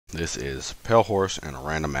This is PALEHORSE and a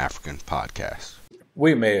Random African podcast.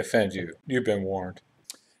 We may offend you. You've been warned.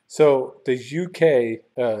 So the UK,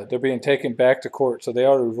 they're being taken back to court. So they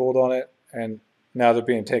already ruled on it, and now they're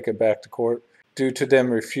being taken back to court due to them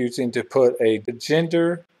refusing to put a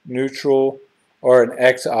gender neutral or an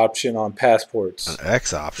X option on passports. An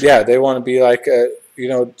X option? Yeah, they want to be like,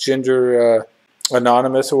 gender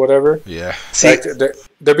anonymous or whatever. Yeah. See, like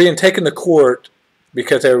they're being taken to court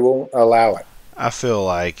because they won't allow it. I feel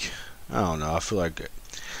like, I don't know, I feel like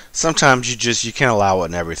sometimes you can't allow it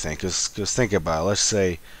in everything. Because think about it. Let's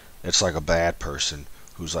say it's like a bad person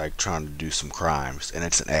who's like trying to do some crimes and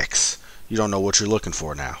it's an X. You don't know what you're looking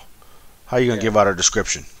for now. How are you going to give out a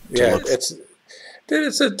description? It's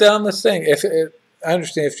the dumbest thing. I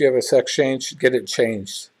understand if you have a sex change, get it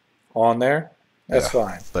changed on there. That's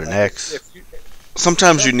fine. But an X,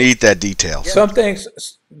 sometimes you need that detail. Some things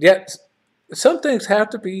have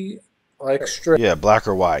to be like straight. Yeah, black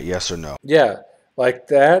or white, yes or no. Yeah, like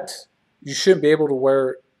that. You shouldn't be able to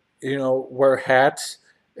wear hats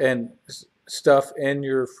and stuff in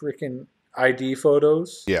your freaking ID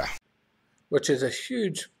photos. Yeah. Which is a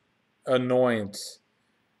huge annoyance.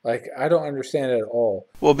 Like, I don't understand it at all.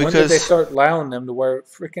 Well, because when did they start allowing them to wear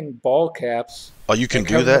freaking ball caps? Oh, you can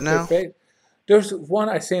do that now? There's one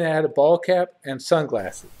I seen that had a ball cap and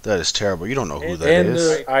sunglasses. That is terrible. You don't know who that is. In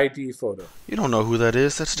their ID photo. You don't know who that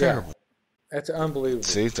is. That's terrible. That's unbelievable.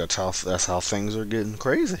 See, that's how things are getting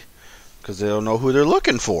crazy. Because they don't know who they're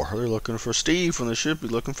looking for. They're looking for Steve when they should be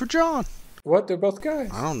looking for John. What? They're both guys.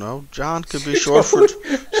 I don't know. John could be short for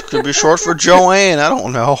Joanne. I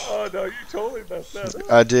don't know. Oh no, you totally messed that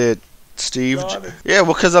up. I did. Steve. Yeah,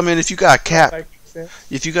 well, because I mean, if you got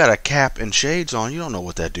a cap and shades on, you don't know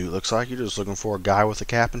what that dude looks like. You're just looking for a guy with a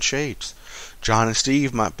cap and shades. John and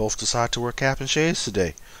Steve might both decide to wear cap and shades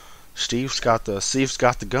today. Steve's got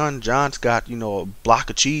the gun. John's got, a block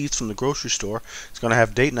of cheese from the grocery store. He's gonna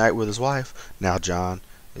have date night with his wife. Now John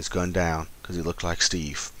is gunned down because he looked like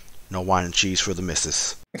Steve. No wine and cheese for the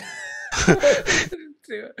missus.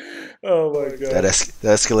 Oh my god. That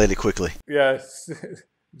escalated quickly. Yes.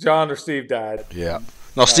 John or Steve died. Yeah.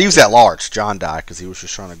 No, Steve's at large. John died because he was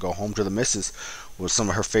just trying to go home to the missus with some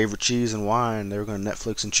of her favorite cheese and wine. They were going to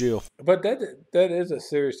Netflix and chill. But that is a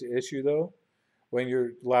serious issue, though, when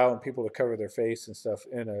you're allowing people to cover their face and stuff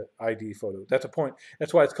in an ID photo. That's a point.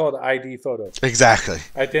 That's why it's called an ID photo. Exactly.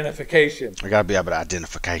 Identification. I got to be able to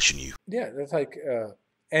identification you. Yeah, that's like...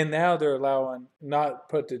 and now they're allowing not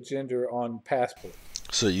put the gender on passport.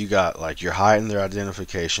 So you got, you're hiding their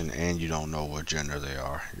identification and you don't know what gender they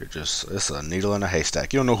are. It's a needle in a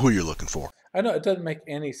haystack. You don't know who you're looking for. I know it doesn't make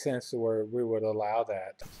any sense to where we would allow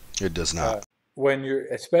that. It does not. When you're,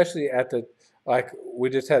 especially at we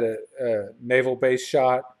just had a naval base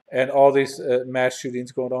shot and all these mass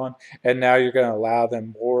shootings going on, and now you're going to allow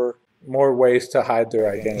them more ways to hide their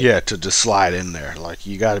identity. Yeah, to just slide in there.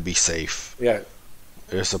 You got to be safe. Yeah.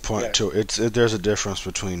 There's a point to it. There's a difference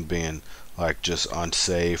between being just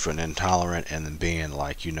unsafe and intolerant and then being and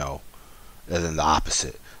then the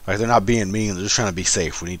opposite. They're not being mean, they're just trying to be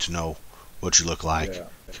safe. We need to know what you look like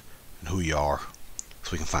and who you are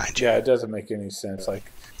so we can find you. Yeah, it doesn't make any sense.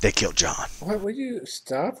 They killed John. What, would you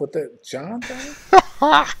stop with that John thing?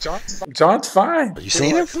 John's fine. Have you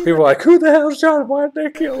seen him? People are like, who the hell is John? Why did they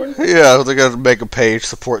kill him? Yeah, they're going to make a page,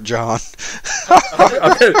 support John.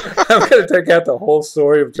 I'm gonna take out the whole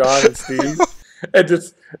story of John and Steve. And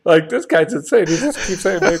just, this guy's insane. He just keeps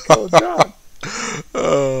saying they killed John.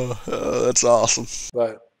 Oh, that's awesome.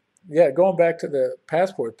 But, yeah, going back to the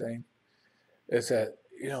passport thing, is that,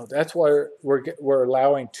 that's why we're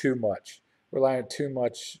allowing too much. We're allowing too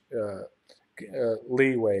much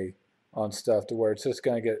leeway on stuff to where it's just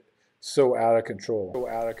going to get so out of control.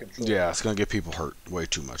 Yeah, it's going to get people hurt. Way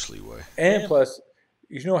too much leeway. And plus,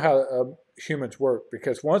 you know how humans work,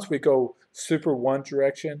 because once we go super one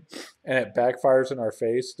direction and it backfires in our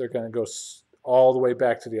face, they're going to go all the way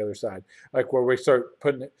back to the other side. Where we start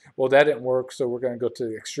putting it, well, that didn't work, so we're going to go to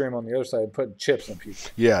the extreme on the other side and putting chips in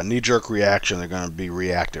people. Yeah, knee-jerk reaction. They're going to be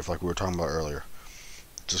reactive, like we were talking about earlier.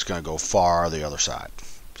 Just going to go far the other side.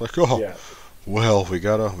 It's well, we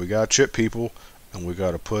gotta chip people, and we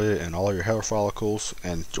got to put it in all your hair follicles,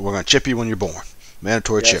 and we're going to chip you when you're born.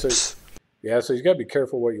 Mandatory chips. So you got to be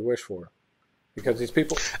careful what you wish for, because these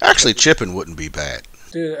people. Actually, chipping wouldn't be bad.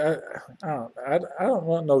 Dude, I don't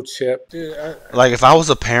want no chip. Dude, if I was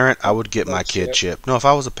a parent, I would get my kid chipped. No, if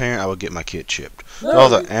I was a parent, I would get my kid chipped. With all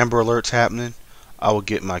the Amber Alerts happening, I would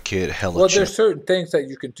get my kid hella chipped. Well, there's certain things that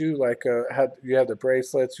you can do, you have the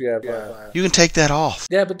bracelets, you have. You can take that off.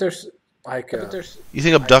 Yeah, but there's you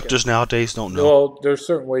think abductors nowadays don't know? Well, there's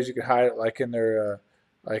certain ways you can hide it, in their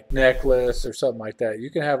like necklace or something like that. You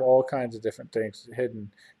can have all kinds of different things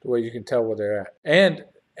hidden the way you can tell where they're at. And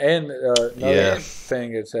another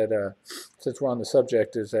thing is that since we're on the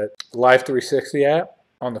subject, is that the Life 360 app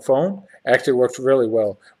on the phone actually works really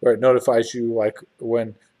well, where it notifies you like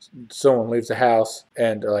when someone leaves the house,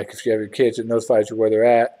 and like if you have your kids, it notifies you where they're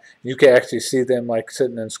at. You can actually see them like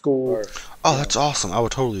sitting in school. Or, that's awesome. I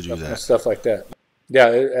would totally do that. Stuff like that. Yeah,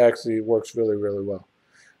 it actually works really, really well.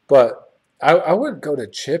 But I wouldn't go to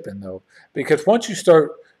chipping though, because once you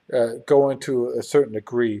start going to a certain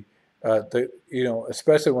degree,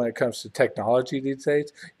 especially when it comes to technology these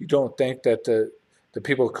days, you don't think that the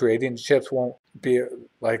people creating the chips won't be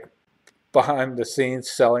like behind the scenes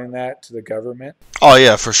selling that to the government? Oh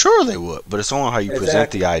yeah, for sure they would, but it's only how you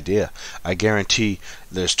present the idea. I guarantee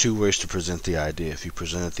there's two ways to present the idea. If you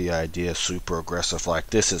present the idea super aggressive,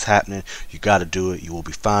 like this is happening, you got to do it, you will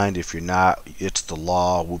be fined. If you're not, it's the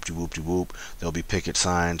law, whoop-de-whoop-de-whoop. There'll be picket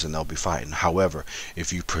signs and they'll be fighting. However,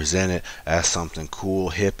 if you present it as something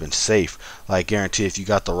cool, hip, and safe, like guarantee if you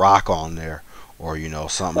got The Rock on there, or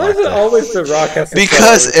something like that. Why is it always The Rock has to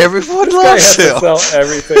because everyone loves him. To sell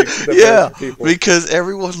everything to people. Because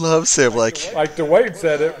everyone loves him. Like Dwayne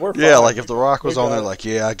said it, we're fine. Yeah, like if The Rock was on there, like,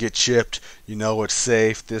 yeah, I get chipped, it's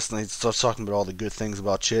safe, this, and he starts talking about all the good things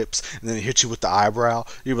about chips, and then he hits you with the eyebrow,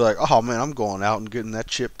 you'd be like, oh man, I'm going out and getting that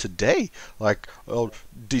chip today. Like, oh,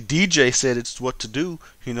 the DJ said it's what to do,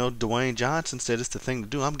 Dwayne Johnson said it's the thing to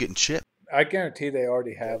do, I'm getting chipped. I guarantee they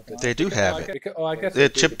already have this. They do have it. I guess they're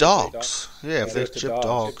chip dogs. Yeah, if they're chip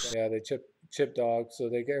dogs. Yeah, they chip dogs. So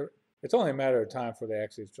they get. It's only a matter of time before they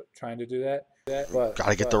actually trying to do that.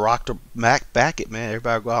 Gotta get The Rock to back it, man.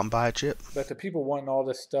 Everybody go out and buy a chip. But the people wanting all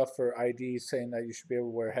this stuff for IDs, saying that you should be able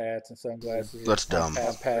to wear hats and sunglasses. That's dumb.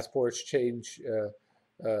 Passports, change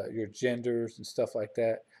your genders and stuff like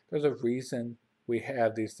that. There's a reason we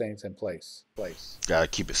have these things in place. Gotta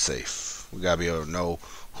keep it safe. We gotta be able to know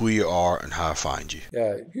who you are and how to find you.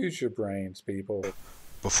 Yeah, use your brains, people.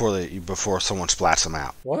 Before someone splats them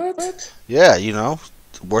out. What? Yeah,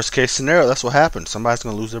 worst case scenario, that's what happens. Somebody's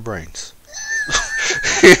gonna lose their brains.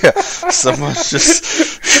 Yeah, someone's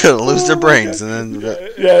just gonna lose their brains, and then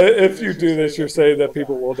if you do this, you're saying that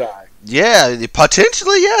people will die. Yeah,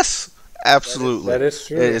 potentially, yes. Absolutely. That is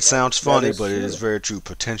true. It sounds funny, but it is very true.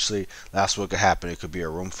 Potentially, that's what could happen. It could be a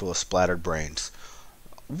room full of splattered brains.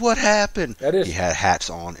 What happened? He had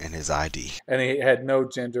hats on in his ID. And he had no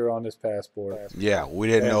gender on his passport. Yeah, we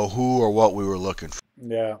didn't know who or what we were looking for.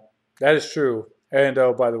 Yeah, that is true. And,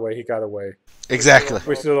 by the way, he got away. Exactly.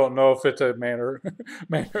 We still don't know if it's a man or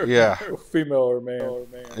female or man.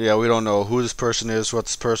 Yeah, we don't know who this person is, what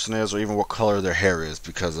this person is, or even what color their hair is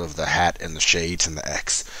because of the hat and the shades and the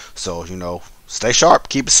X. So, stay sharp,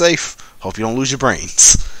 keep it safe. Hope you don't lose your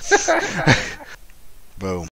brains. Boom.